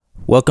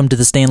Welcome to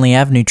the Stanley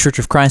Avenue Church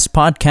of Christ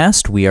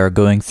podcast. We are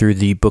going through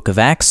the book of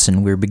Acts,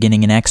 and we're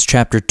beginning in Acts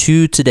chapter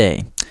 2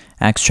 today.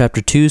 Acts chapter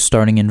 2,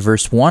 starting in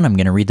verse 1. I'm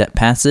going to read that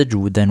passage,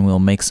 then we'll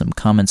make some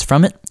comments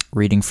from it,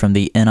 reading from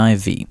the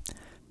NIV.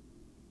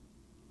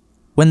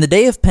 When the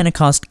day of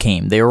Pentecost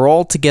came, they were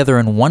all together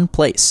in one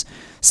place.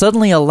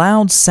 Suddenly a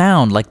loud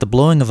sound like the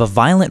blowing of a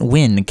violent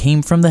wind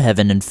came from the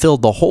heaven and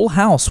filled the whole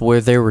house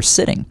where they were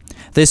sitting.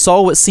 They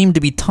saw what seemed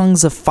to be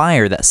tongues of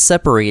fire that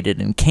separated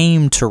and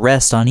came to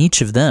rest on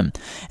each of them.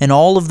 And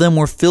all of them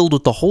were filled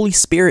with the Holy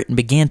Spirit and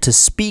began to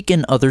speak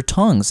in other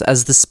tongues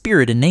as the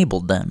Spirit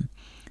enabled them.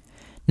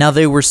 Now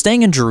they were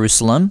staying in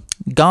Jerusalem,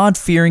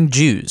 God-fearing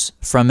Jews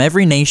from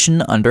every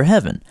nation under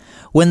heaven.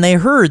 When they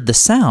heard the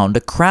sound,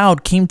 a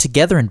crowd came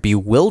together in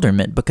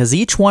bewilderment because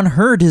each one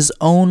heard his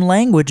own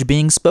language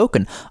being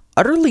spoken.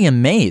 Utterly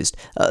amazed,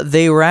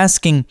 they were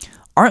asking,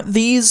 "Aren't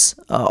these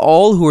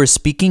all who are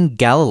speaking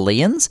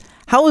Galileans?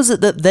 How is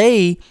it that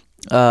they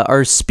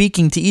are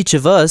speaking to each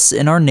of us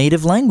in our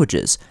native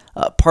languages?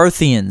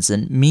 Parthians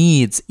and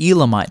Medes,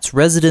 Elamites,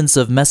 residents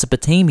of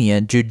Mesopotamia,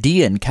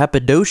 Judea and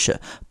Cappadocia,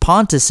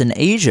 Pontus and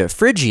Asia,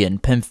 Phrygia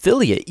and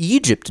Pamphylia,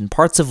 Egypt and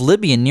parts of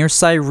Libya near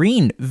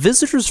Cyrene,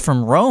 visitors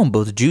from Rome,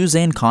 both Jews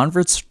and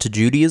converts to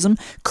Judaism,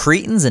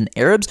 Cretans and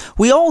Arabs,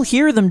 we all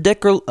hear them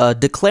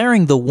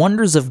declaring the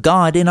wonders of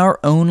God in our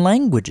own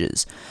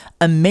languages."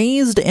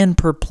 Amazed and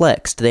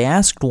perplexed, they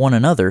asked one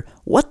another,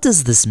 "What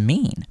does this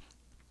mean?"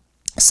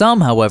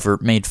 Some, however,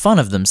 made fun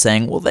of them,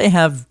 saying, "Well, they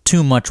have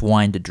too much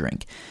wine to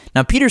drink."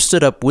 Now Peter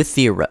stood up with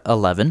the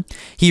 11.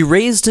 He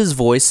raised his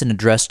voice and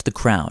addressed the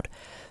crowd.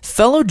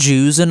 "Fellow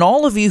Jews, and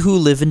all of you who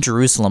live in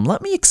Jerusalem,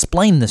 let me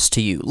explain this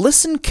to you.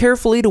 Listen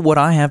carefully to what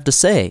I have to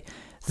say.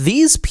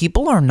 These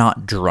people are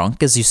not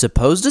drunk, as you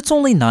supposed. It's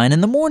only 9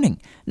 a.m.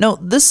 No,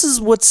 this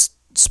is what's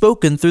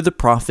spoken through the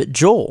prophet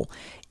Joel.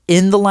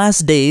 In the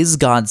last days,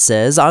 God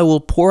says, I will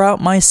pour out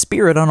my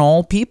Spirit on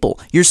all people.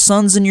 Your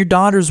sons and your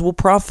daughters will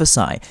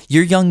prophesy.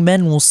 Your young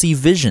men will see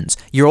visions.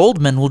 Your old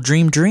men will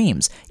dream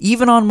dreams.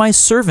 Even on my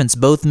servants,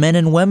 both men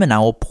and women, I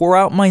will pour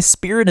out my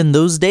Spirit in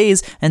those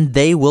days, and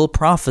they will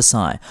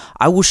prophesy.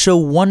 I will show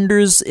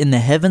wonders in the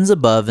heavens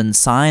above and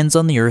signs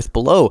on the earth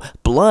below,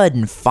 blood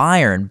and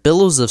fire and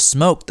billows of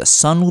smoke. The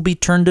sun will be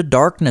turned to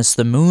darkness,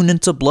 the moon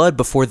into blood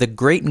before the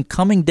great and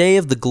coming day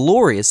of the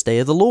glorious day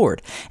of the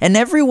Lord. And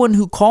everyone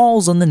who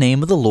calls on the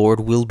name of the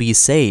Lord will be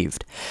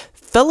saved.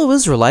 Fellow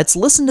Israelites,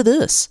 listen to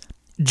this.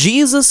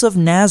 Jesus of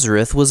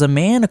Nazareth was a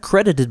man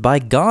accredited by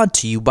God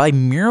to you by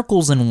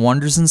miracles and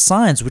wonders and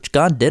signs which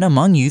God did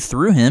among you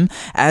through him,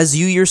 as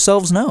you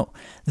yourselves know.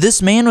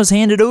 This man was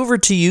handed over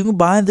to you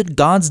by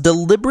God's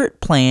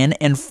deliberate plan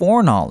and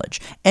foreknowledge,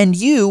 and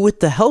you, with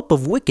the help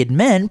of wicked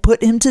men,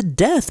 put him to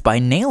death by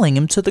nailing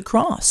him to the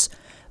cross.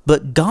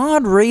 But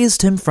God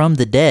raised him from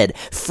the dead,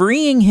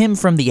 freeing him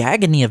from the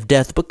agony of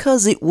death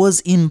because it was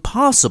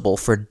impossible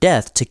for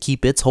death to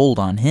keep its hold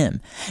on him.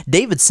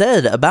 David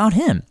said about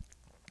him,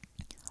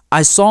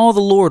 I saw the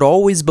Lord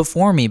always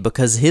before me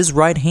because his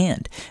right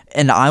hand,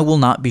 and I will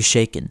not be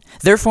shaken.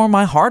 Therefore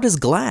my heart is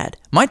glad,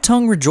 my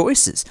tongue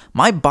rejoices,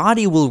 my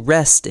body will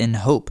rest in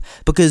hope,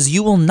 because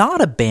you will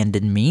not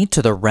abandon me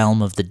to the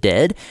realm of the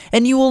dead,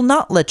 and you will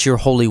not let your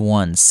Holy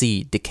One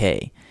see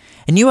decay.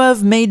 And you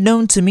have made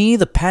known to me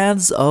the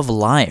paths of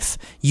life.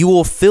 You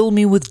will fill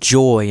me with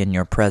joy in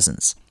your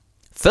presence.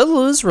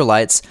 Fellow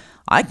Israelites,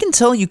 I can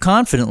tell you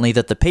confidently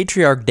that the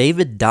patriarch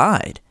David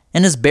died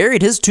and is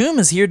buried. His tomb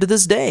is here to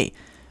this day.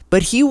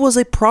 But he was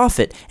a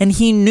prophet, and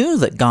he knew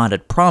that God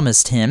had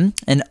promised him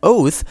an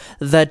oath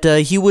that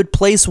he would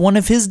place one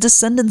of his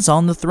descendants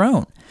on the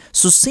throne.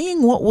 So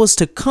seeing what was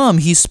to come,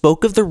 he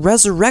spoke of the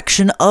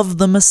resurrection of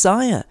the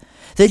Messiah,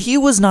 that he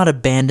was not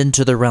abandoned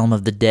to the realm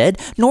of the dead,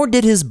 nor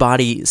did his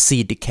body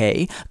see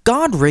decay.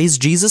 God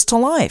raised Jesus to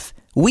life.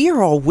 We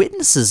are all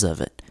witnesses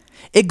of it.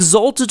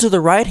 Exalted to the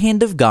right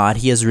hand of God,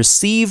 he has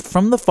received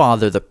from the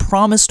Father the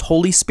promised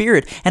Holy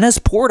Spirit, and has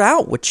poured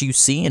out what you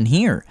see and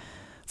hear.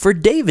 For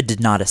David did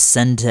not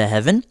ascend to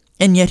heaven,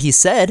 and yet he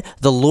said,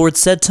 The Lord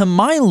said to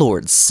my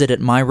Lord, Sit at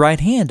my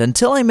right hand,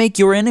 until I make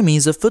your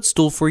enemies a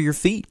footstool for your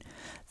feet.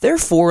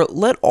 Therefore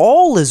let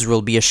all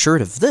Israel be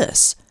assured of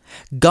this.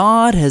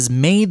 God has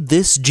made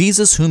this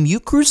Jesus whom you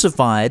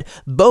crucified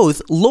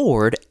both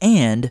Lord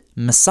and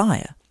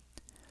Messiah.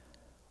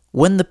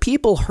 When the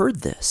people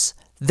heard this,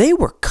 they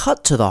were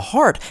cut to the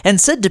heart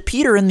and said to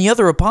Peter and the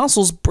other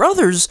apostles,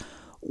 Brothers,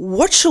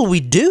 what shall we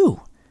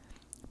do?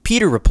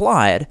 Peter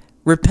replied,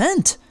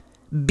 Repent,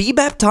 be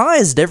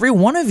baptized, every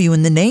one of you,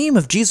 in the name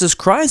of Jesus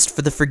Christ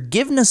for the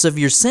forgiveness of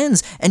your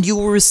sins, and you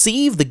will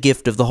receive the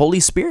gift of the Holy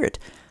Spirit.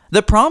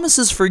 The promise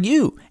is for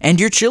you and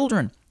your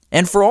children,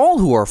 and for all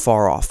who are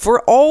far off,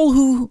 for all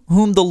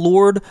whom the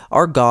Lord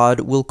our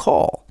God will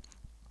call.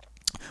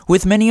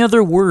 With many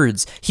other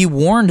words, he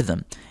warned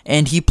them,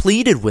 and he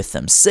pleaded with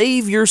them,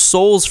 Save your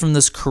souls from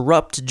this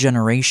corrupt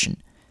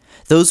generation.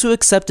 Those who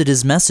accepted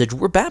his message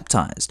were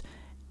baptized,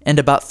 and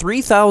about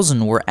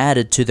 3,000 were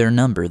added to their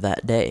number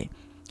that day.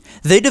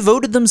 They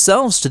devoted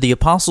themselves to the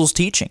apostles'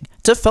 teaching,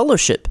 to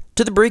fellowship,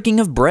 to the breaking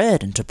of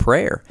bread, and to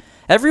prayer.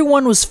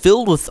 Everyone was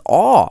filled with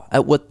awe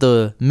at what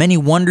the many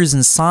wonders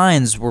and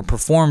signs were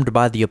performed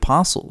by the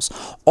apostles.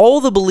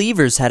 All the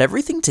believers had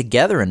everything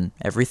together and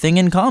everything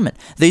in common.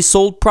 They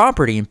sold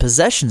property and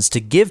possessions to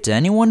give to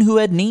anyone who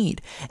had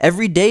need.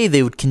 Every day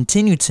they would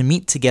continue to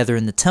meet together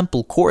in the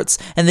temple courts,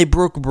 and they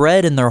broke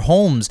bread in their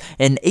homes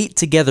and ate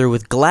together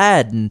with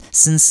glad and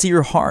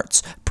sincere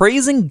hearts,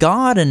 praising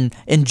God and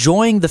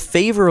enjoying the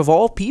favor of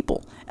all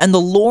people. And the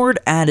Lord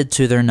added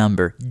to their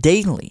number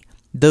daily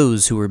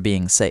those who were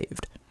being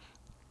saved.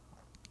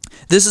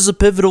 This is a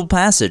pivotal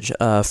passage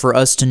for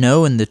us to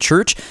know in the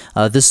church.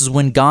 This is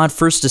when God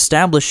first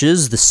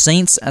establishes the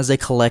saints as a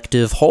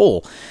collective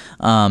whole.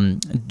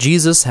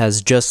 Jesus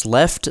has just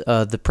left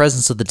the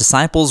presence of the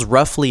disciples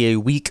roughly a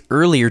week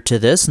earlier to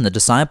this, and the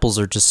disciples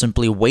are just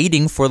simply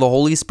waiting for the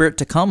Holy Spirit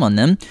to come on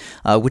them,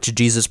 which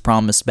Jesus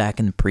promised back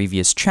in the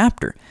previous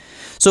chapter.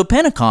 So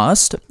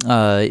Pentecost,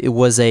 it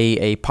was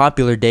a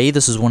popular day.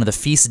 This is one of the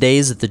feast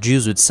days that the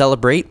Jews would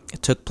celebrate.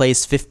 It took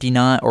place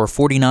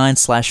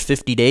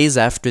 49/50 days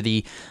after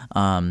the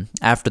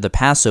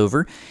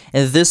Passover.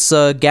 And this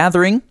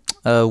gathering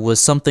was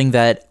something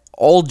that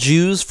all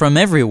Jews from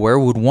everywhere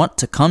would want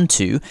to come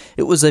to.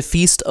 It was a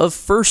feast of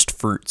first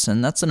fruits,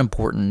 and that's an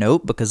important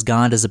note because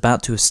God is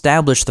about to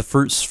establish the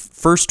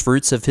first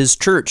fruits of His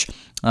church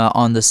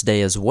on this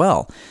day as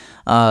well.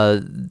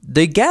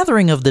 The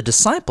gathering of the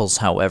disciples,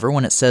 however,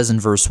 when it says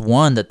in verse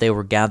 1 that they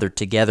were gathered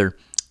together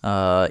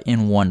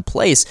in one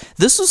place,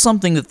 this was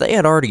something that they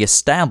had already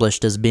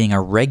established as being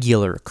a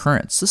regular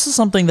occurrence. This is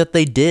something that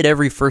they did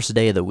every first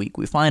day of the week.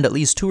 We find at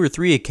least 2 or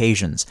 3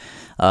 occasions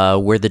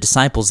where the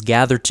disciples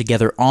gathered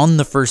together on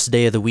the first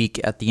day of the week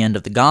at the end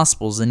of the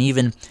Gospels, and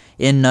even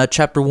in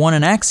chapter 1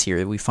 in Acts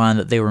here, we find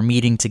that they were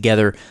meeting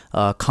together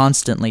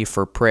constantly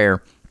for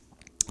prayer.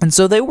 And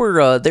so they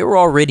were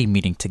already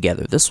meeting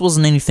together. This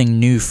wasn't anything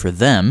new for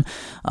them,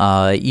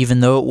 even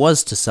though it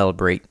was to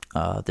celebrate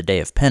the day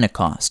of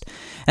Pentecost.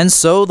 And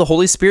so the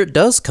Holy Spirit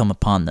does come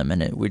upon them,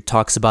 and it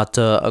talks about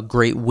a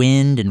great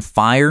wind and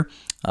fire.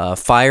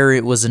 Fire,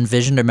 it was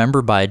envisioned,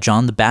 remember, by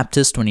John the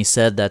Baptist when he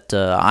said that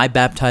I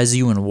baptize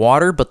you in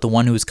water, but the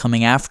one who is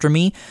coming after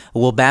me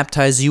will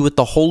baptize you with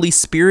the Holy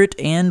Spirit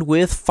and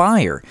with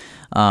fire.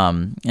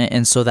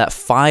 And so that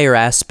fire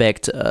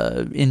aspect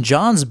in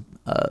John's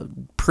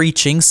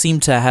preaching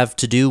seemed to have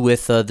to do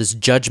with this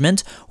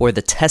judgment or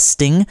the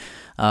testing.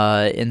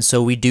 And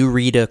so we do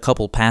read a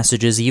couple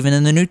passages, even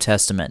in the New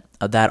Testament,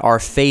 that our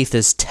faith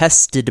is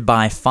tested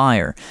by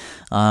fire.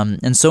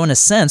 And so in a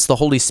sense, the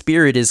Holy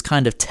Spirit is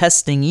kind of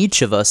testing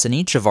each of us in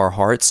each of our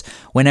hearts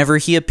whenever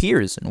He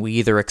appears, and we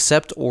either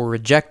accept or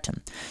reject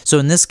Him. So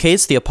in this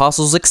case, the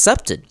apostles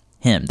accepted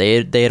Him.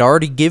 They had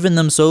already given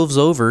themselves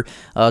over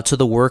to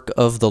the work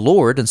of the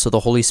Lord, and so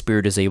the Holy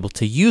Spirit is able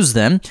to use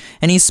them,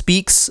 and He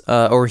speaks,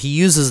 or He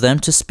uses them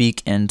to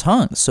speak in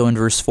tongues. So in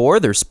verse 4,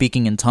 they're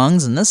speaking in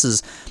tongues, and this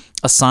is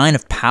a sign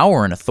of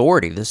power and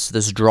authority.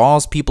 This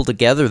draws people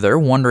together. They're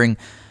wondering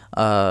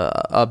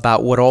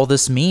about what all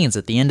this means.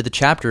 At the end of the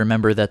chapter,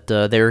 remember that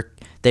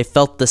they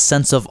felt the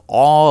sense of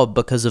awe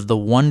because of the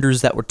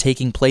wonders that were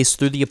taking place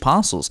through the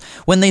apostles.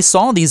 When they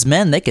saw these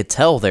men, they could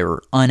tell they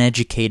were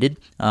uneducated.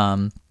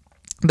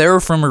 They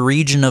were from a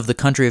region of the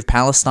country of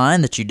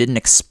Palestine that you didn't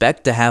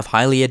expect to have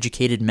highly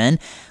educated men.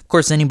 Of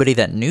course, anybody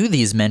that knew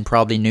these men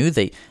probably knew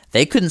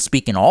they couldn't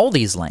speak in all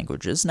these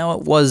languages. Now,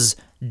 it was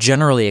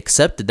generally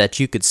accepted that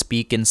you could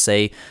speak in,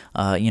 say,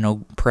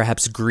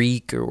 perhaps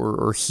Greek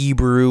or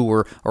Hebrew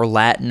or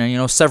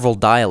Latin, several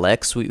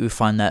dialects. We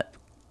find that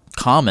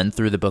common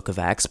through the book of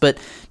Acts. But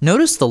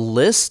notice the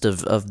list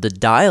of the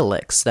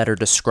dialects that are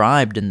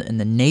described in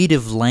the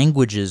native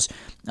languages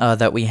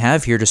that we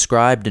have here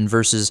described in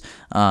verses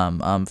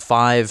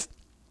 5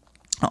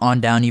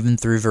 on down even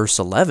through verse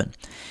 11.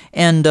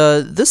 And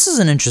this is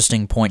an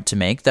interesting point to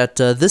make, that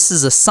this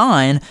is a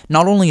sign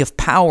not only of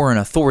power and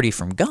authority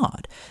from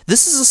God,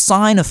 this is a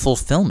sign of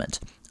fulfillment.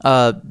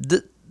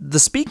 The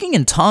speaking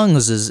in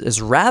tongues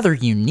is rather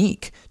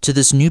unique to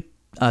this New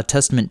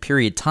Testament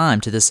period time,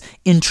 to this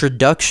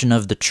introduction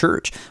of the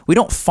church. We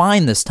don't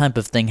find this type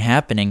of thing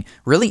happening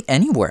really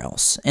anywhere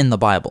else in the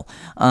Bible.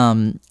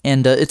 And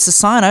it's a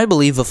sign, I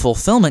believe, of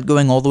fulfillment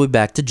going all the way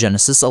back to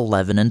Genesis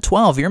 11 and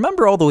 12. You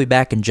remember all the way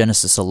back in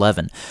Genesis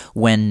 11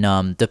 when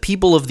the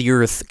people of the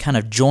earth kind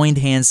of joined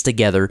hands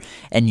together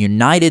and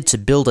united to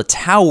build a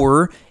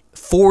tower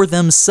for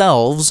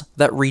themselves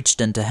that reached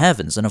into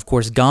heavens. And of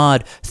course,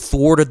 God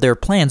thwarted their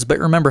plans, but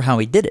remember how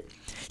He did it.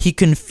 He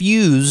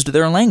confused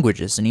their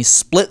languages, and He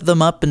split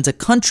them up into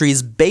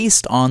countries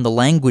based on the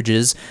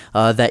languages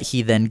that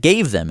He then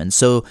gave them. And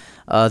so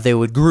they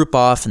would group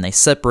off, and they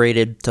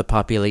separated to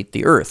populate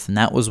the earth. And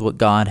that was what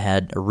God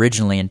had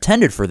originally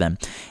intended for them.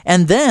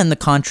 And then the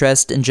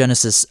contrast in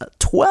Genesis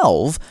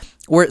 12,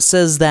 where it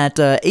says that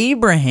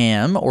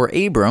Abraham, or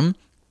Abram,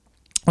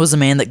 was a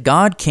man that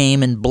God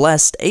came and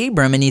blessed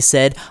Abram, and He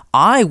said,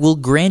 I will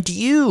grant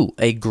you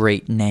a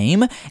great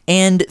name,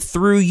 and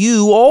through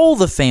you all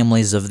the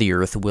families of the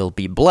earth will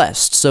be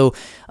blessed. So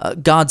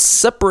God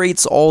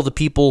separates all the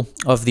people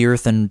of the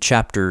earth in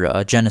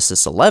chapter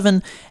Genesis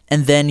 11,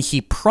 and then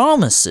He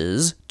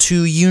promises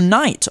to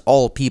unite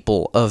all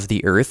people of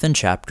the earth in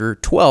chapter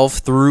 12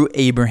 through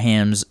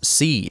Abraham's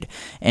seed.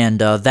 And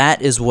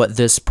that is what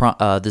this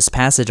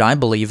passage, I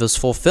believe, is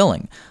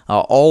fulfilling.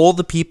 All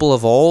the people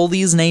of all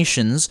these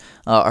nations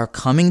are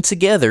coming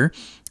together.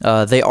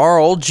 They are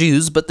all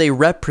Jews, but they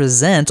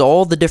represent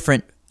all the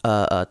different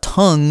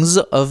tongues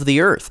of the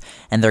earth,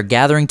 and they're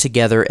gathering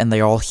together and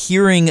they're all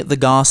hearing the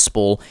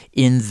gospel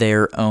in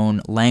their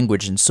own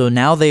language. And so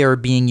now they are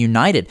being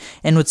united.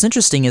 And what's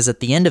interesting is at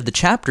the end of the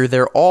chapter,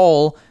 they're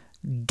all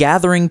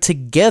gathering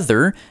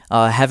together,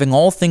 having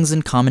all things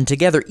in common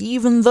together,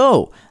 even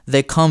though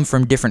they come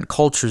from different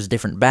cultures,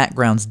 different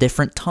backgrounds,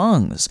 different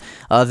tongues.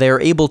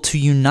 They're able to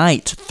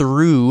unite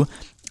through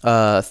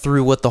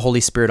what the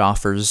Holy Spirit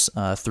offers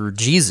through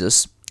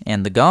Jesus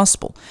and the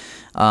gospel.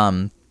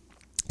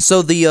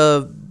 So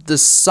the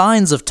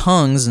signs of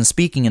tongues and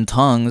speaking in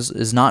tongues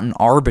is not an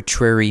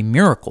arbitrary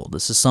miracle.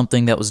 This is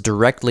something that was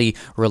directly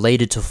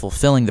related to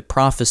fulfilling the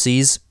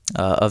prophecies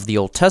of the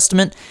Old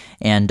Testament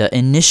and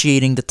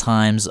initiating the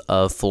times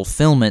of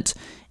fulfillment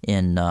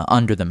in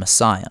under the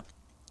Messiah.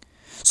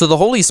 So the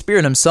Holy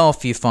Spirit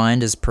himself, you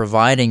find, is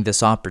providing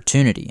this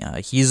opportunity.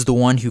 He's the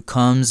one who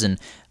comes and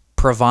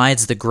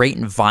provides the great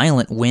and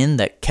violent wind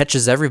that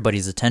catches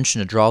everybody's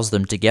attention and draws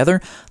them together.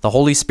 The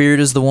Holy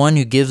Spirit is the one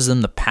who gives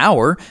them the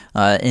power,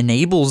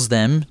 enables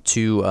them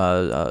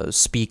to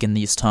speak in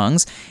these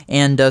tongues,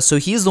 and so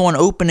he's the one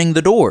opening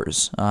the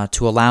doors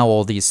to allow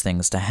all these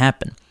things to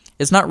happen.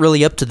 It's not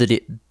really up to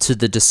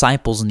the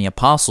disciples and the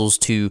apostles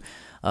to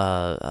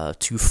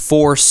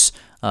force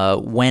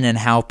when and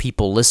how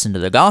people listen to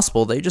the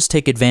gospel. They just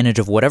take advantage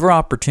of whatever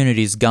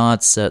opportunities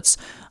God sets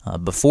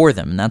before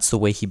them, and that's the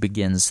way he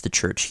begins the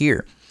church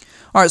here.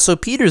 All right, so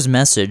Peter's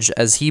message,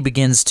 as he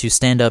begins to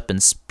stand up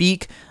and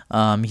speak,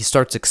 he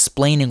starts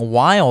explaining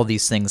why all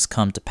these things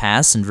come to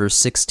pass. In verse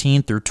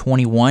 16 through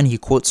 21, he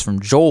quotes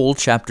from Joel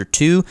chapter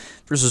 2,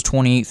 verses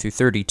 28 through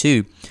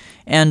 32.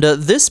 And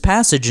this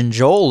passage in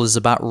Joel is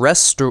about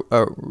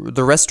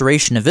the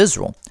restoration of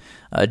Israel.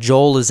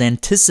 Joel is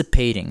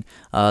anticipating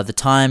the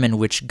time in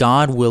which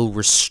God will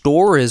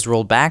restore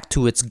Israel back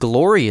to its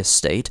glorious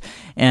state,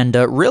 and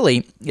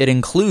really it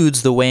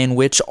includes the way in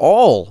which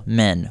all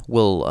men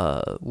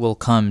will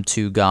come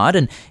to God.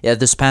 And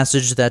this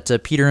passage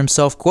that Peter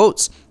himself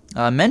quotes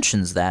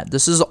mentions that.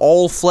 This is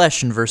all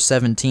flesh in verse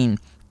 17.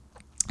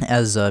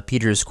 As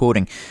Peter is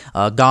quoting,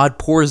 God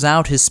pours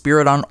out his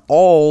Spirit on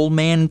all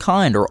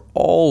mankind, or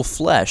all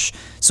flesh.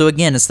 So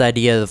again, it's the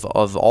idea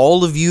of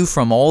all of you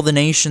from all the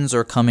nations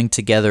are coming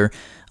together.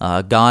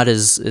 God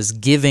is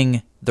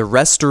giving the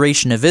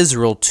restoration of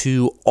Israel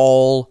to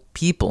all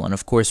people. And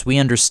of course, we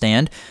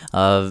understand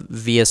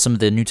via some of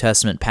the New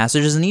Testament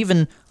passages, and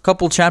even a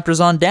couple chapters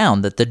on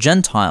down, that the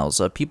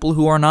Gentiles, people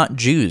who are not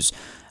Jews,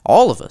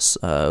 all of us,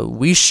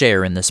 we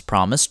share in this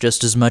promise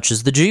just as much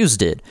as the Jews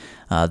did.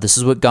 This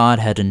is what God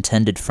had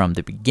intended from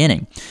the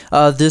beginning.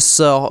 This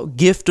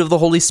gift of the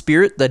Holy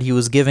Spirit that he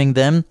was giving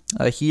them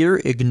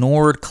here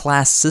ignored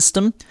class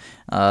system.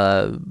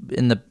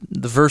 In the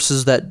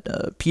verses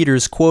that Peter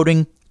is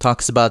quoting,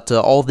 talks about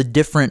all the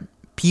different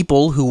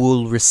people who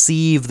will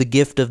receive the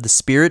gift of the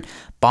Spirit: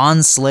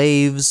 bond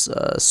slaves,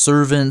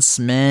 servants,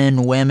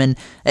 men, women,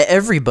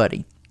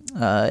 everybody.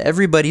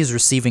 Everybody's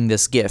receiving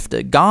this gift.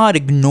 God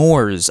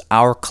ignores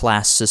our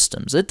class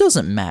systems. It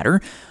doesn't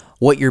matter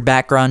what your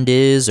background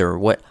is or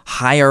what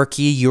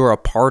hierarchy you're a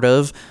part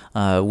of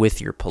with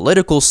your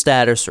political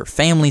status or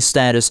family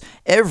status.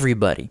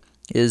 Everybody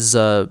is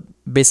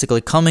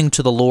basically coming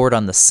to the Lord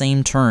on the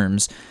same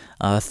terms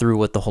through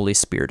what the Holy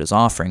Spirit is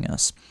offering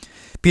us.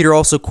 Peter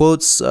also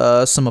quotes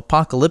some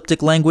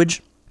apocalyptic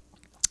language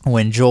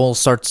when Joel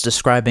starts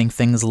describing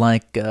things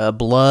like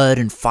blood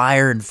and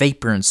fire and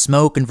vapor and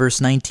smoke in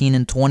verse 19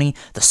 and 20.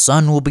 The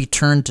sun will be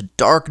turned to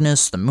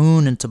darkness, the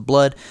moon into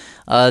blood.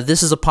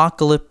 This is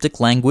apocalyptic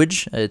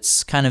language.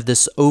 It's kind of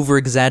this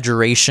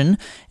over-exaggeration,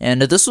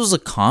 and this was a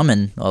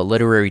common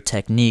literary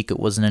technique. It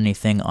wasn't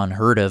anything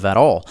unheard of at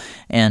all.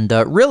 And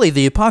really,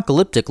 the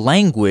apocalyptic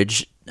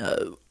language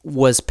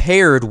was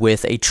paired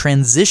with a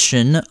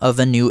transition of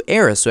a new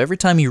era. So every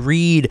time you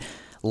read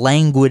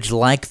language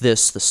like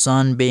this, the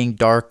sun being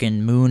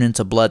darkened, moon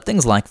into blood,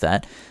 things like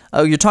that,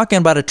 you're talking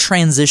about a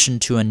transition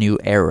to a new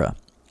era.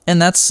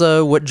 And that's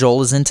what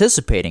Joel is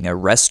anticipating, a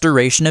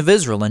restoration of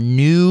Israel, a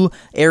new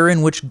era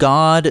in which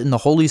God and the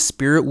Holy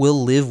Spirit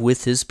will live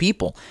with his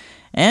people.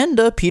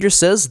 And Peter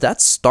says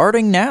that's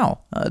starting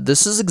now.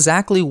 This is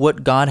exactly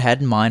what God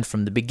had in mind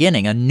from the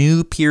beginning. A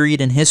new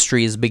period in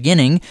history is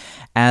beginning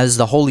as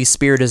the Holy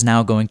Spirit is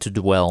now going to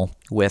dwell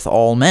with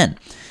all men.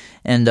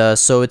 And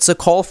so it's a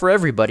call for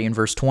everybody in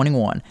verse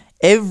 21.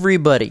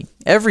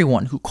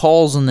 Everyone who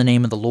calls on the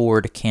name of the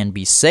Lord can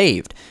be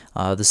saved.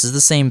 This is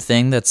the same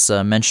thing that's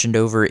mentioned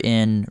over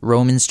in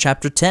Romans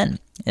chapter 10.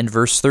 In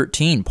verse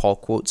 13, Paul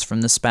quotes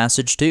from this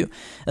passage too.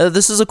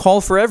 This is a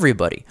call for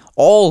everybody.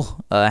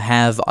 All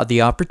have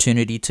the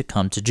opportunity to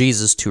come to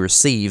Jesus to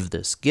receive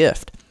this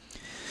gift.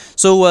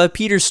 So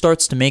Peter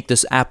starts to make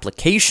this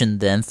application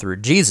then through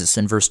Jesus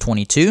in verse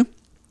 22.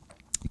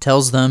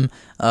 tells them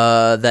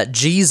that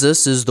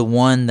Jesus is the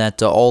one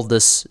that all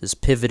this is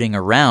pivoting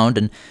around,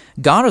 and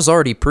God has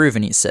already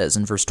proven, he says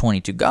in verse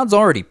 22, God's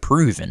already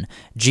proven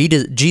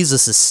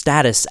Jesus'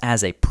 status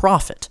as a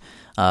prophet,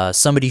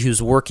 somebody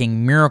who's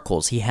working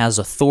miracles. He has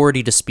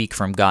authority to speak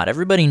from God.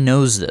 Everybody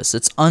knows this.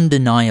 It's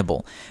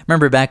undeniable.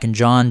 Remember back in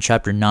John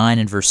chapter 9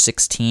 and verse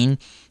 16,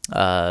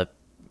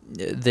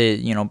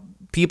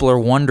 people are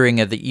wondering,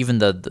 even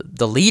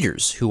the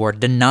leaders who are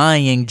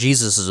denying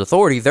Jesus'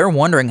 authority, they're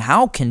wondering,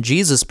 how can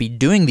Jesus be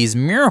doing these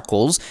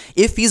miracles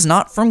if he's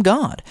not from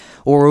God?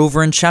 Or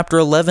over in chapter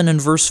 11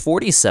 and verse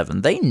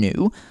 47, they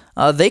knew,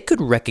 they could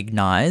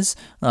recognize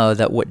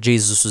that what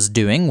Jesus was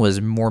doing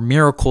was more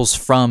miracles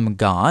from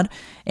God.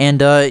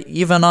 And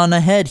even on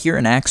ahead here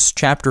in Acts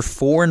chapter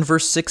 4 and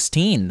verse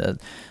 16,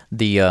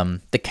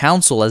 the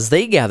council, as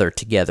they gather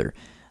together,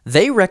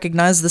 they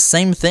recognize the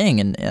same thing,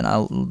 and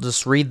I'll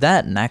just read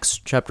that in Acts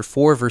chapter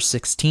 4, verse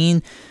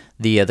 16.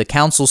 The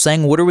council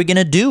saying, "What are we going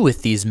to do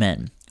with these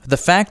men? The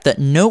fact that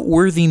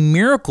noteworthy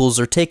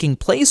miracles are taking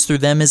place through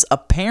them is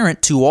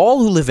apparent to all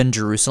who live in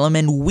Jerusalem,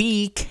 and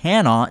we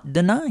cannot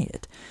deny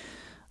it."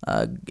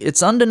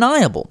 It's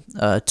undeniable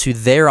to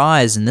their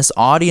eyes, and this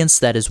audience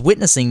that is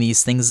witnessing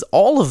these things,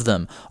 all of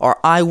them are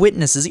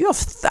eyewitnesses. You have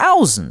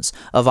thousands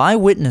of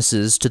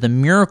eyewitnesses to the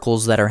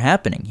miracles that are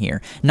happening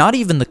here. Not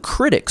even the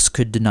critics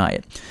could deny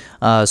it.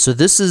 So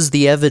this is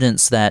the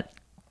evidence that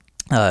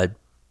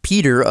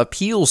Peter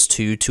appeals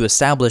to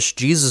establish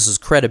Jesus'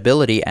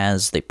 credibility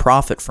as the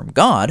prophet from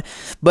God,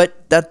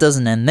 but that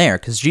doesn't end there,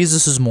 because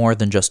Jesus is more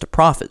than just a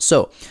prophet.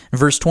 So, in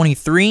verse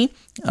 23,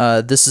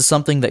 this is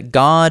something that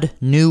God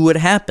knew would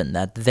happen,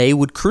 that they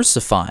would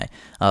crucify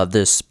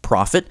this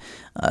prophet.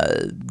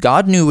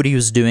 God knew what he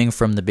was doing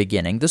from the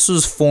beginning. This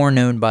was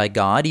foreknown by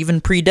God,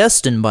 even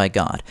predestined by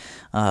God.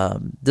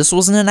 This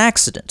wasn't an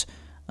accident.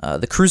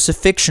 The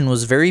crucifixion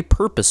was very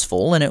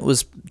purposeful, and it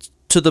was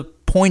to the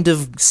point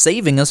of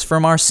saving us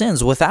from our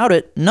sins. Without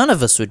it, none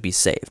of us would be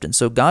saved. And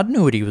so God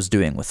knew what he was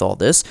doing with all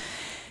this.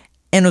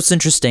 And what's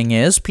interesting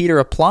is Peter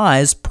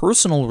applies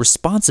personal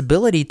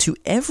responsibility to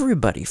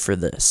everybody for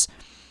this.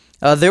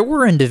 There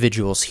were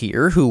individuals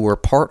here who were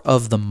part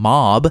of the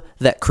mob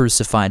that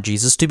crucified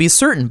Jesus, to be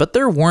certain, but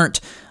there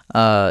weren't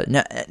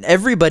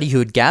everybody who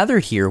had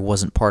gathered here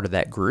wasn't part of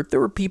that group. There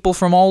were people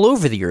from all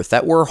over the earth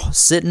that were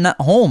sitting at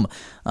home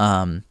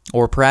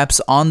or perhaps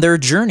on their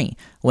journey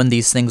when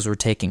these things were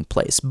taking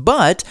place.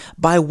 But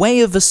by way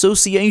of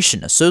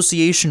association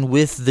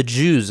with the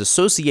Jews,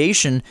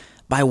 association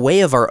by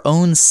way of our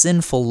own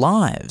sinful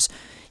lives,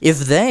 if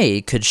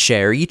they could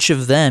share, each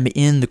of them,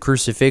 in the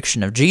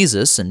crucifixion of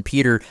Jesus, and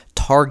Peter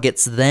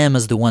targets them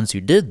as the ones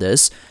who did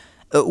this,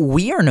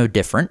 we are no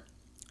different.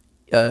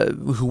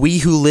 We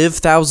who live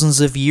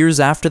thousands of years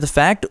after the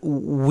fact,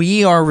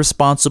 we are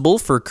responsible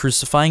for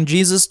crucifying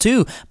Jesus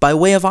too, by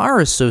way of our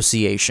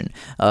association,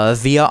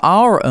 via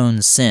our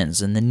own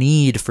sins and the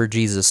need for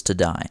Jesus to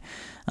die.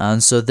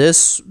 And so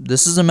this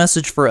is a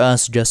message for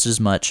us just as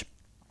much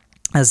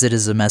as it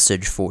is a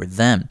message for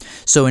them.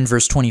 So in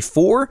verse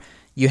 24,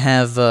 you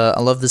have, I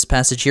love this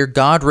passage here,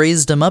 God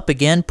raised him up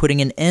again, putting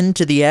an end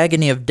to the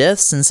agony of death,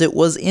 since it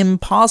was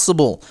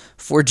impossible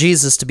for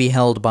Jesus to be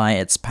held by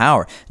its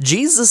power.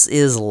 Jesus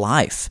is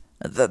life.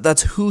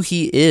 That's who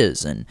he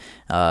is, and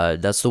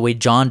that's the way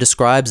John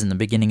describes in the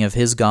beginning of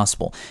his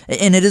gospel.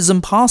 And it is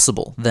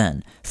impossible,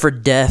 then, for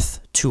death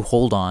to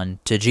hold on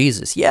to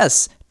Jesus.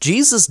 Yes,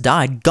 Jesus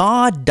died,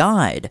 God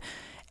died,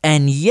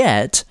 and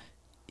yet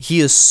he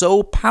is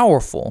so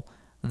powerful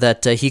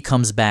that he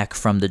comes back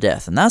from the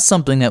death. And that's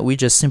something that we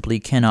just simply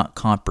cannot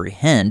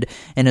comprehend,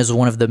 and is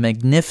one of the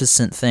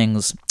magnificent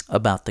things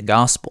about the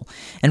gospel.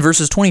 In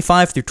verses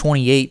 25 through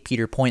 28,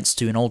 Peter points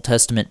to an Old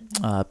Testament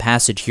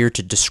passage here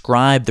to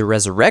describe the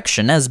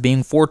resurrection as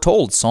being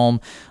foretold. Psalm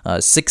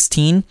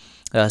 16,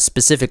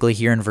 specifically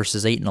here in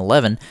verses 8 and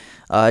 11,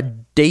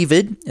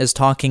 David is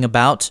talking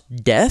about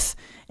death,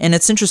 and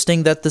it's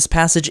interesting that this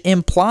passage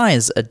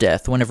implies a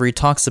death whenever he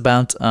talks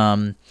about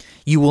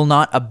you will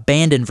not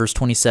abandon, verse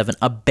 27,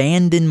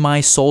 abandon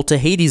my soul to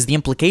Hades. The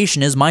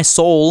implication is my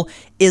soul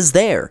is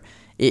there.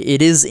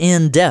 It is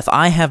in death.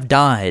 I have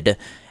died,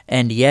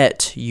 and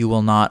yet you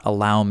will not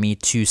allow me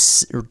to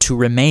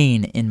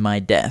remain in my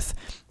death.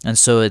 And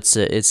so it's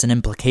an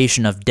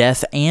implication of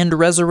death and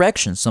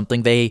resurrection,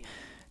 something they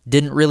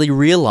didn't really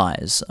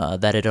realize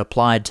that it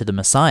applied to the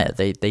Messiah.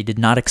 They did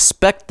not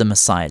expect the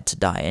Messiah to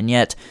die, and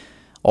yet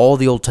all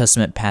the Old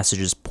Testament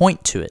passages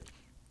point to it.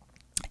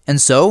 And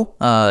so,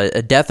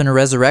 a death and a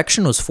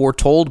resurrection was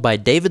foretold by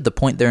David. The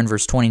point there in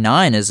verse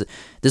 29 is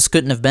this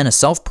couldn't have been a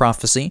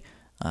self-prophecy.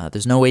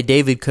 There's no way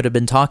David could have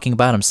been talking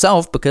about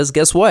himself, because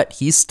guess what?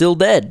 He's still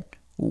dead.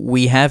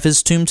 We have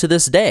his tomb to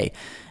this day.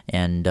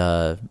 And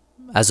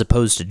as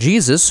opposed to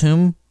Jesus,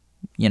 whom,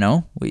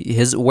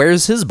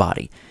 where's his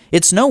body?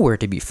 It's nowhere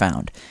to be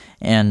found.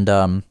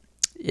 And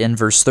in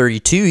verse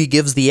 32, he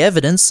gives the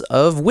evidence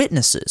of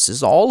witnesses.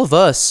 It's all of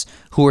us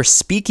who are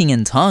speaking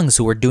in tongues,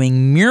 who are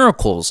doing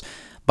miracles,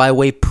 by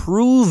way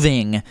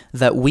proving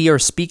that we are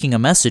speaking a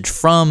message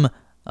from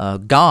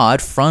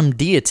God from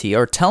deity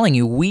are telling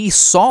you, we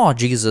saw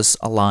Jesus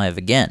alive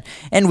again.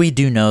 And we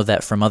do know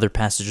that from other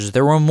passages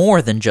there were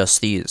more than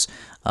just these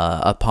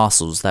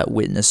apostles that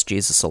witnessed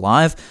Jesus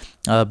alive,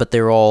 but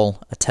they're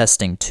all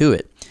attesting to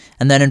it.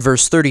 And then in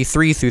verse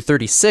 33 through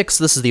 36,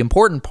 this is the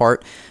important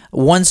part.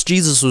 Once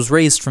Jesus was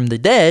raised from the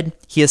dead,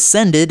 he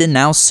ascended and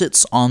now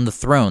sits on the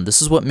throne.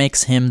 This is what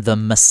makes him the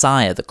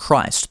Messiah, the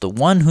Christ, the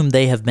one whom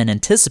they have been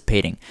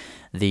anticipating,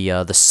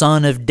 the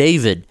Son of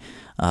David,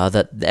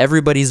 that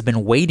everybody's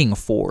been waiting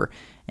for.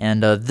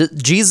 And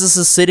Jesus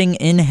is sitting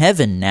in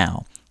heaven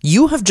now.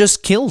 You have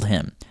just killed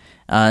him.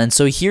 And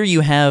so here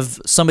you have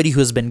somebody who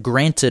has been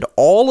granted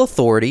all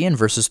authority in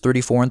verses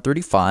 34 and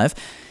 35.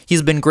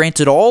 He's been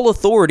granted all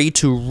authority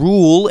to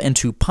rule and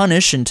to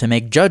punish and to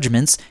make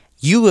judgments.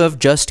 You have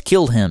just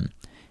killed him.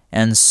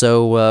 And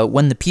so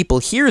when the people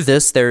hear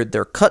this, they're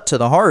cut to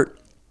the heart.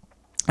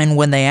 And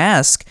when they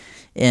ask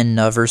in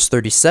verse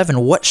 37,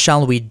 what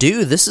shall we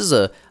do? This is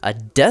a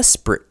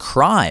desperate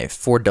cry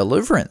for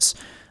deliverance.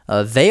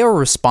 They are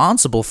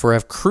responsible for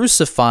have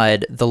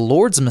crucified the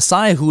Lord's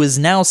Messiah, who is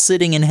now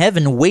sitting in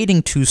heaven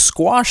waiting to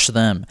squash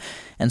them.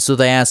 And so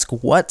they ask,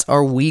 what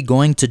are we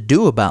going to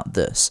do about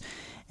this?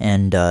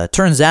 And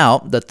turns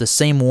out that the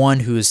same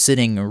one who is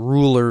sitting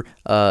ruler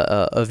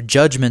of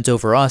judgment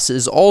over us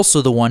is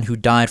also the one who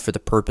died for the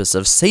purpose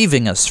of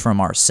saving us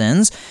from our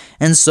sins.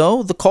 And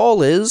so the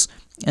call is,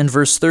 in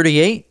verse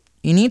 38,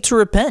 you need to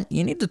repent.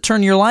 You need to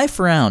turn your life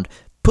around.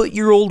 Put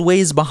your old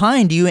ways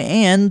behind you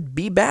and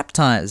be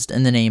baptized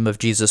in the name of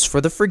Jesus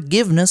for the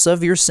forgiveness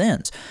of your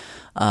sins.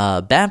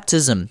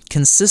 Baptism,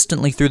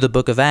 consistently through the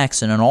book of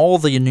Acts and in all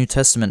the New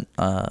Testament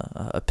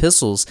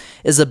epistles,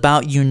 is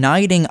about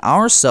uniting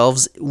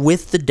ourselves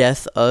with the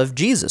death of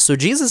Jesus. So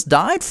Jesus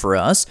died for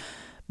us,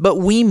 but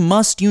we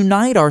must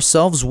unite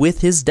ourselves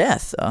with his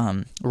death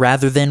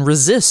rather than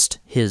resist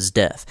his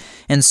death.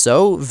 And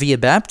so, via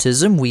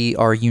baptism, we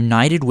are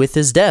united with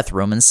his death.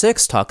 Romans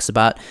 6 talks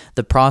about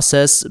the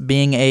process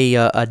being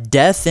a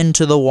death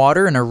into the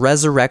water and a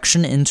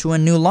resurrection into a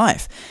new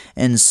life.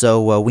 And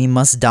so we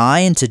must die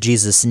into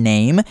Jesus'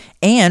 name,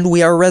 and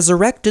we are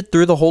resurrected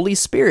through the Holy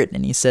Spirit.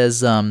 And he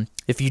says,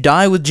 if you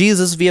die with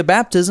Jesus via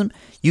baptism,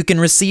 you can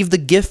receive the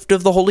gift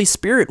of the Holy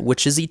Spirit,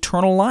 which is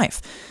eternal life.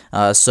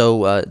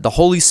 So the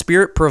Holy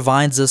Spirit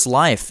provides us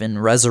life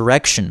and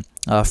resurrection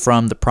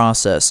from the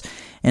process.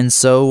 And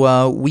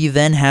so we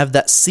then have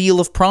that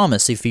seal of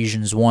promise.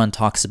 Ephesians 1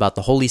 talks about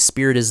the Holy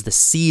Spirit is the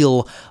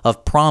seal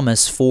of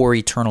promise for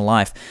eternal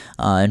life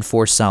and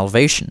for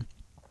salvation.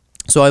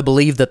 So I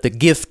believe that the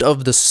gift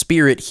of the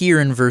Spirit here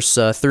in verse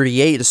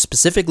 38 is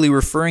specifically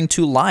referring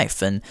to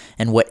life and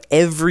what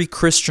every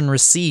Christian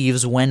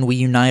receives when we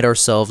unite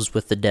ourselves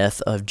with the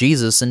death of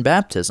Jesus in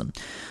baptism.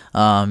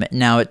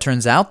 Now, it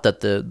turns out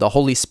that the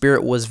Holy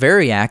Spirit was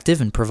very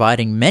active in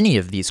providing many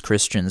of these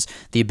Christians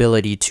the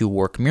ability to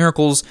work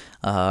miracles,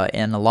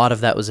 and a lot of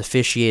that was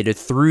officiated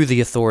through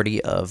the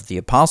authority of the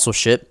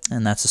apostleship,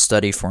 and that's a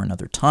study for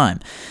another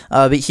time.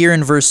 But here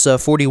in verse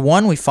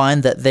 41, we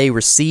find that they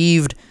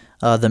received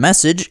the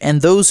message,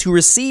 and those who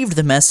received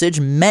the message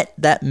met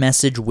that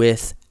message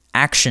with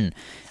action.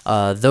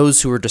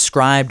 Those who were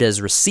described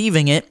as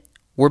receiving it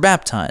were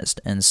baptized.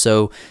 And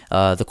so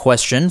the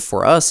question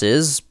for us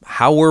is,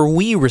 how are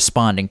we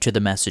responding to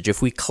the message?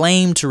 If we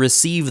claim to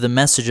receive the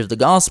message of the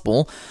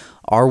gospel,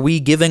 are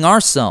we giving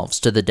ourselves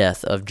to the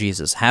death of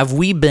Jesus? Have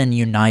we been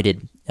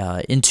united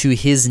into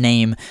his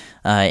name,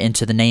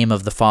 into the name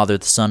of the Father,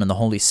 the Son, and the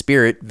Holy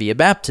Spirit via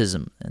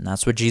baptism? And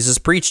that's what Jesus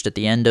preached at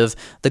the end of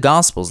the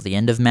Gospels, the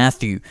end of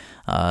Matthew,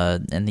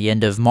 and the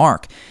end of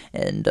Mark.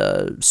 And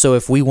so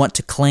if we want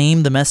to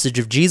claim the message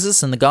of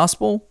Jesus and the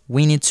gospel,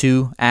 we need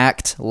to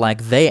act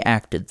like they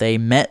acted. They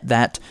met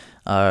that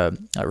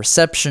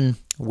reception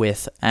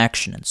with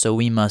action, and so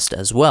we must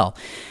as well.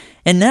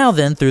 And now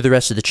then, through the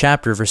rest of the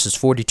chapter, verses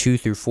 42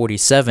 through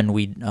 47,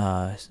 we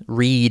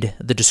read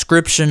the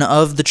description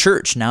of the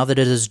church. Now that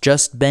it has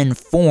just been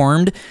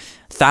formed,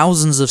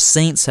 thousands of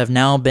saints have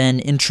now been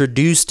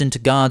introduced into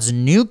God's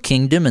new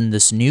kingdom in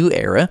this new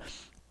era.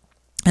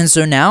 And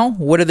so now,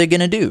 what are they going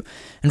to do?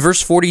 In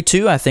verse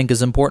 42, I think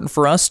is important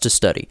for us to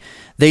study.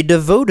 They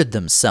devoted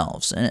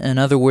themselves. In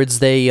other words,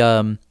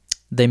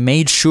 they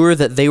made sure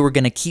that they were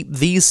going to keep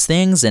these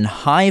things in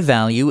high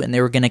value, and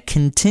they were going to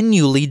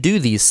continually do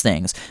these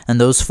things.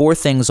 And those four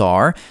things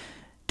are: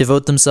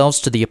 devote themselves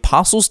to the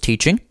apostles'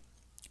 teaching,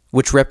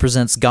 which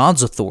represents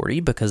God's authority,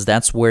 because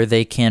that's where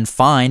they can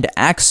find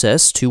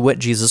access to what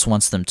Jesus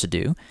wants them to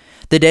do.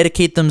 They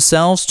dedicate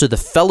themselves to the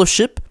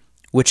fellowship,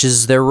 which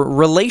is their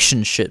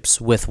relationships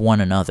with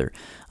one another.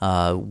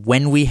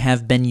 When we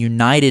have been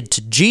united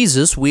to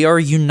Jesus, we are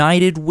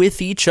united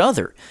with each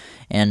other.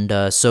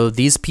 And so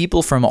these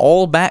people from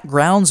all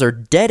backgrounds are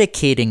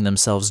dedicating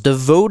themselves,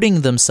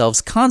 devoting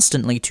themselves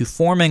constantly to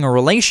forming a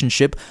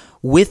relationship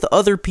with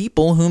other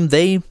people whom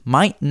they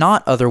might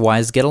not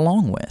otherwise get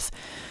along with.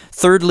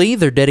 Thirdly,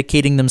 they're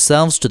dedicating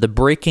themselves to the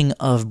breaking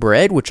of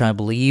bread, which I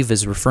believe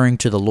is referring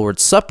to the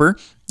Lord's Supper,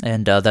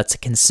 and that's a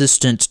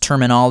consistent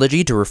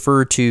terminology to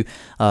refer to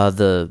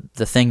the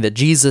thing that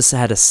Jesus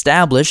had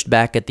established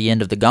back at the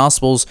end of the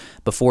Gospels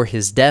before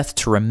his death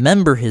to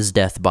remember his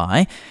death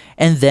by.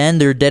 And then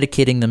they're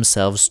dedicating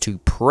themselves to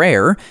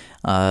prayer,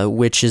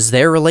 which is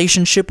their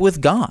relationship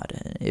with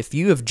God. If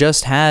you have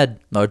just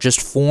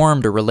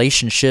formed a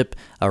relationship,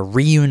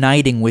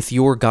 reuniting with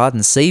your God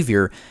and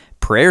Savior,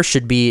 prayer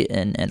should be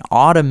an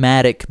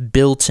automatic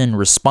built-in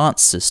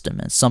response system.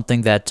 It's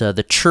something that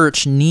the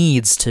church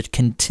needs to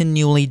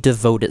continually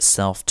devote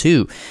itself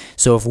to.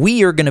 So if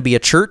we are going to be a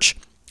church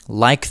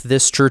like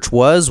this church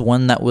was,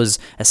 one that was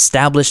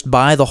established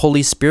by the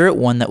Holy Spirit,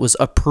 one that was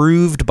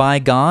approved by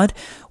God,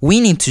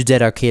 we need to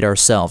dedicate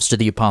ourselves to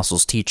the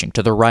apostles' teaching,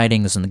 to the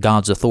writings and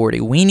God's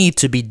authority. We need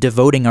to be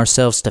devoting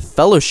ourselves to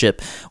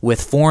fellowship,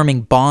 with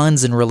forming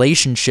bonds and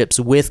relationships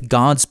with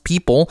God's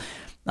people.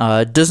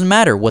 Doesn't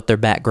matter what their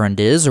background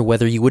is or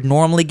whether you would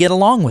normally get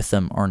along with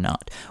them or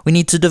not. We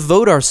need to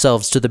devote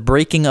ourselves to the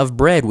breaking of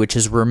bread, which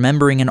is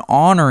remembering and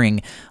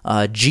honoring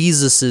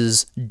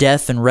Jesus'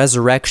 death and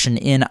resurrection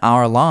in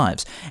our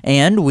lives.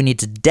 And we need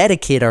to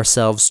dedicate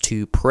ourselves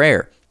to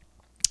prayer,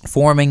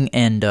 forming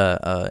and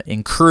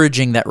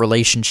encouraging that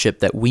relationship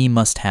that we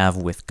must have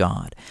with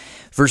God.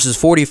 Verses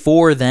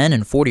 44 then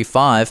and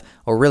 45,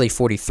 or really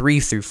 43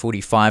 through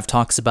 45,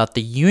 talks about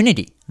the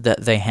unity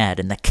that they had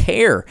and the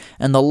care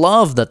and the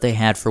love that they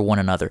had for one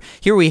another.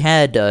 Here we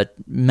had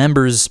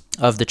members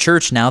of the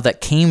church now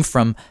that came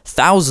from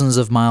thousands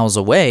of miles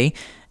away,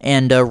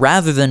 and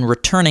rather than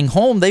returning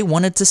home, they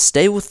wanted to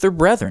stay with their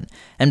brethren.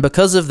 And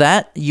because of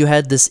that, you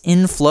had this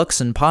influx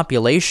in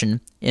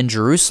population in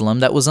Jerusalem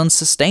that was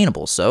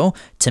unsustainable. So,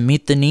 to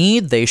meet the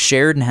need, they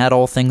shared and had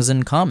all things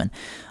in common.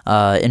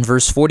 In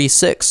verse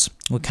 46,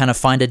 we kind of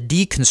find a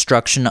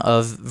deconstruction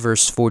of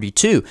verse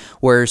 42,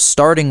 where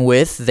starting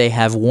with they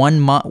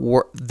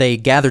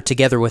gather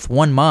together with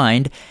one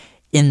mind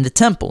in the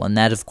temple, and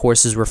that, of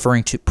course, is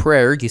referring to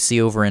prayer. You see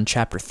over in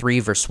chapter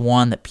 3, verse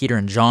 1, that Peter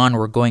and John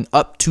were going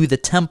up to the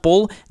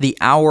temple, the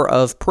hour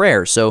of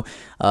prayer. So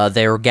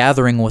they were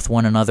gathering with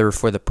one another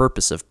for the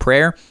purpose of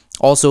prayer.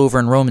 Also over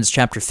in Romans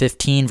chapter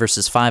 15,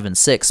 verses 5 and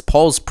 6,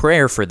 Paul's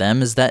prayer for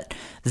them is that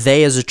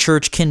they as a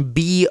church can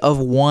be of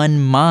one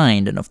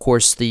mind. And of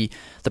course, the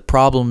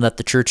problem that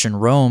the church in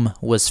Rome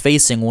was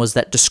facing was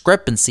that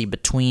discrepancy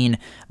between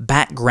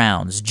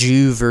backgrounds,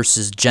 Jew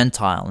versus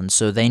Gentile. And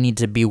so they need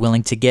to be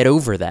willing to get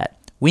over that.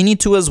 We need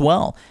to as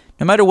well.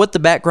 No matter what the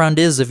background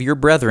is of your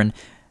brethren,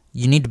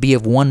 you need to be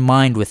of one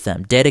mind with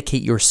them.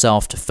 Dedicate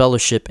yourself to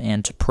fellowship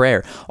and to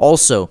prayer.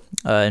 Also,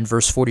 in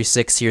verse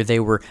 46 here, they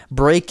were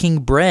breaking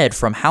bread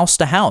from house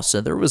to house.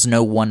 So there was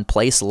no one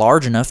place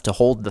large enough to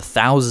hold the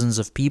thousands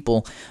of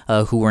people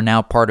who were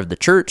now part of the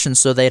church, and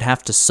so they'd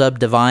have to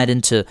subdivide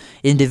into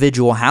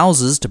individual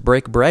houses to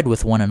break bread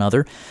with one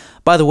another.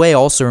 By the way,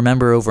 also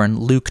remember over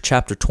in Luke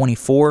chapter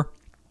 24,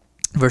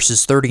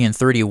 verses 30 and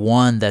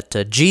 31,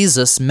 that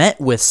Jesus met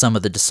with some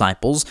of the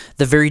disciples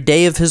the very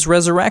day of his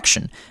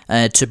resurrection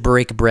to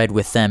break bread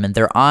with them, and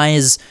their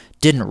eyes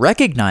didn't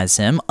recognize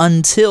him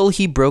until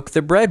he broke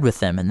the bread with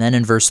them. And then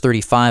in verse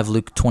 35,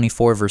 Luke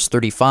 24, verse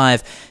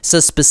 35,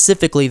 says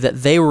specifically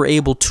that they were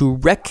able to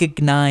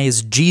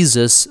recognize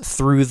Jesus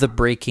through the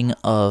breaking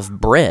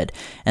of bread.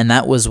 And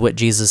that was what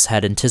Jesus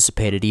had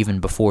anticipated even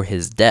before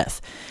his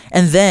death.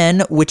 And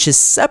then, which is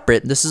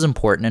separate, this is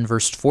important, in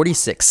verse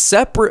 46,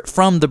 separate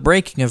from the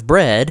breaking of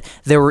bread,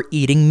 they were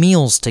eating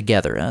meals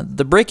together.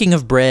 The breaking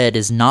of bread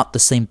is not the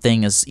same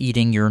thing as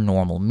eating your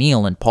normal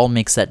meal, and Paul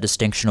makes that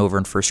distinction over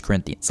in 1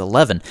 Corinthians 11.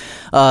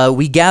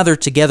 We gather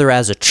together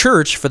as a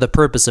church for the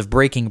purpose of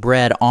breaking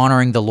bread,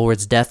 honoring the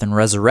Lord's death and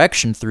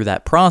resurrection through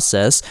that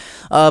process,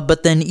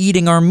 but then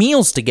eating our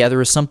meals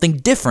together is something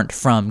different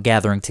from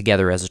gathering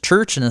together as a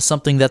church, and is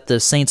something that the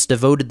saints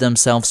devoted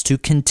themselves to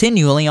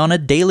continually on a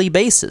daily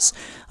basis.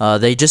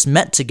 They just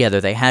met together,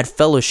 they had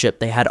fellowship,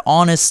 they had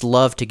honest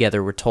love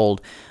together, we're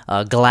told,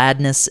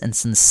 gladness and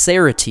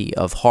sincerity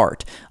of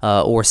heart,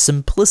 or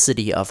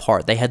simplicity of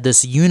heart. They had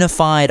this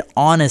unified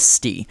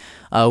honesty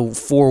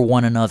for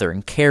one another,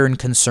 and care and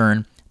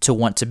concern to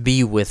want to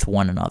be with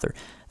one another.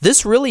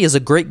 This really is a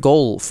great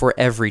goal for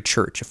every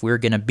church. If we're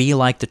going to be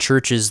like the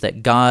churches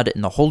that God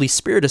and the Holy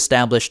Spirit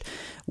established,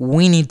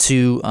 we need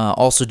to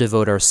also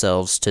devote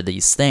ourselves to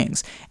these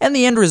things. And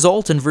the end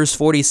result in verse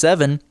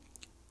 47,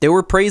 they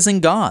were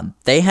praising God.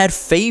 They had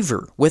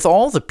favor with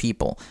all the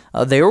people.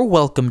 They were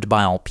welcomed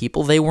by all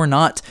people. They were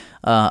not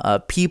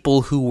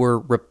people who were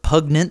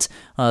repugnant.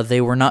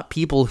 They were not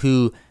people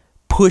who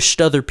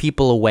pushed other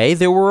people away.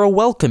 They were a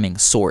welcoming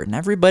sort, and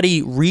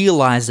everybody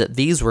realized that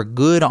these were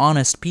good,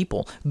 honest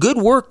people. Good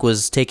work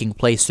was taking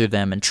place through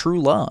them, and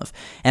true love.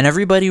 And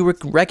everybody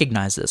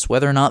recognized this,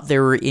 whether or not they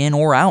were in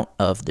or out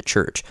of the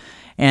church.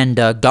 And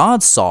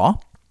God saw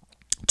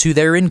to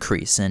their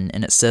increase, and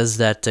it says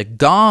that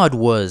God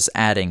was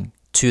adding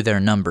to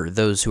their number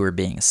those who are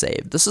being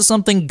saved. This is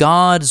something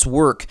God's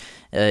work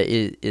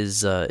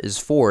is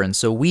for, and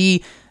so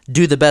we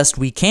do the best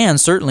we can,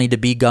 certainly, to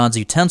be God's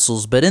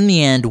utensils, but in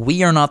the end,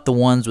 we are not the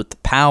ones with the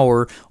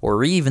power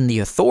or even the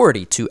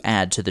authority to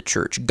add to the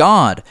church.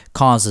 God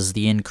causes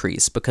the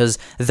increase because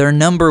their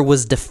number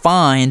was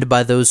defined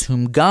by those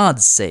whom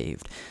God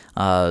saved.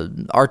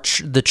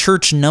 The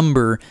church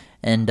number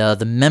and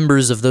the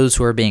members of those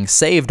who are being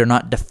saved are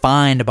not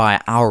defined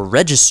by our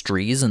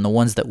registries and the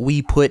ones that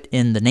we put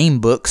in the name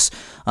books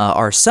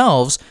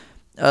ourselves.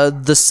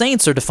 The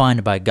saints are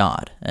defined by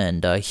God,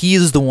 and He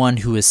is the one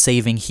who is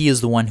saving. He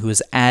is the one who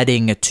is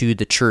adding to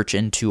the church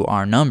into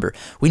our number.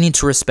 We need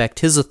to respect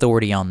His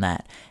authority on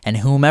that, and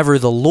whomever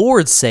the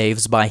Lord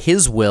saves by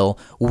His will,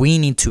 we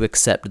need to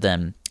accept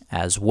them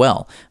as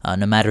well,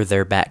 no matter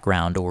their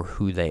background or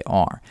who they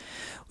are.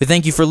 We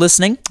thank you for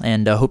listening,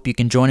 and hope you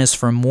can join us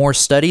for more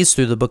studies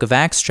through the book of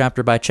Acts,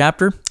 chapter by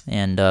chapter,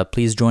 and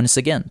please join us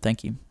again.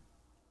 Thank you.